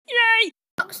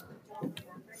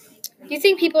Do you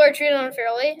think people are treated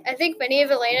unfairly? I think many of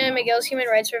Elena and Miguel's human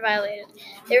rights were violated.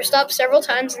 They were stopped several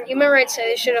times, and human rights say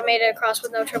they should have made it across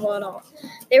with no trouble at all.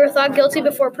 They were thought guilty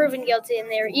before proven guilty, and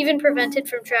they were even prevented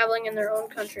from traveling in their own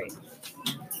country.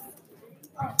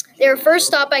 They were first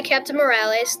stopped by Captain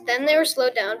Morales, then they were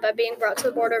slowed down by being brought to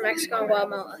the border of Mexico and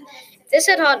Guatemala. If this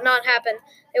had not happened,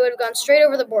 they would have gone straight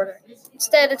over the border.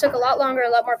 Instead, it took a lot longer, a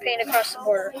lot more pain to cross the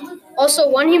border. Also,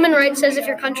 one human right says if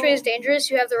your country is dangerous,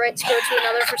 you have the right to go to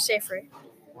another for safety.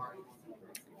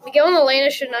 Miguel and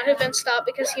Elena should not have been stopped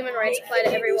because human rights apply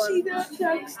to everyone.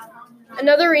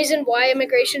 Another reason why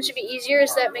immigration should be easier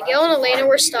is that Miguel and Elena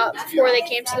were stopped before they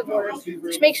came to the border,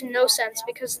 which makes no sense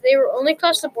because they were only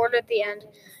crossed the border at the end.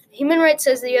 Human rights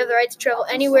says that you have the right to travel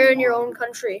anywhere in your own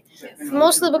country. For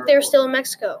most of the book, they were still in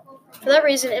Mexico. For that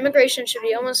reason, immigration should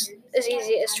be almost as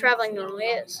easy as traveling normally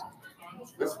is.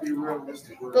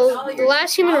 The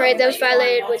last human right that was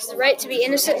violated was the right to be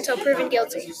innocent until proven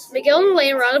guilty. Miguel and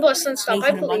Elaine were on a bus and stopped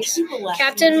by police,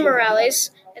 Captain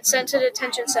Morales, and sent to the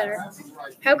detention center.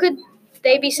 How could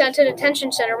they be sent to the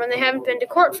detention center when they haven't been to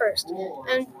court first?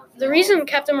 And the reason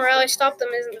Captain Morales stopped them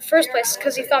in the first place is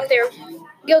because he thought they were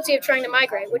guilty of trying to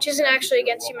migrate, which isn't actually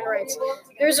against human rights.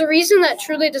 There's a reason that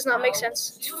truly does not make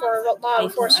sense for law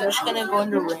enforcement.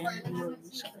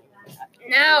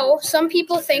 Now, some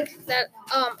people think that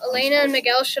Elena and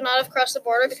Miguel should not have crossed the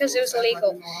border because it was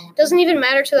illegal. It doesn't even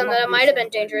matter to them that it might have been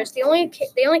dangerous. They only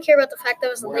care about the fact that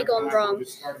it was illegal and wrong.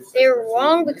 They are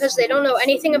wrong because they don't know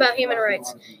anything about human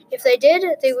rights. If they did,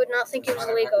 they would not think it was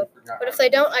illegal. But if they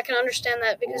don't, I can understand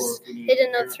that because they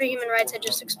didn't know the 3 human rights I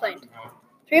just explained.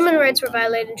 3 human rights were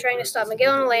violated in trying to stop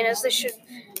Miguel and Elena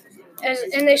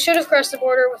and they should have crossed the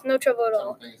border with no trouble at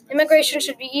all. Immigration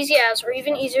should be easy as, or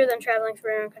even easier than traveling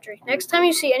through your own country. Next time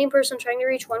you see any person trying to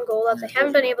reach one goal that they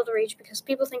haven't been able to reach because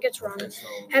people think it's wrong,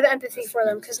 have empathy for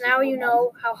them, because now you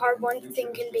know how hard one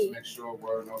thing can be.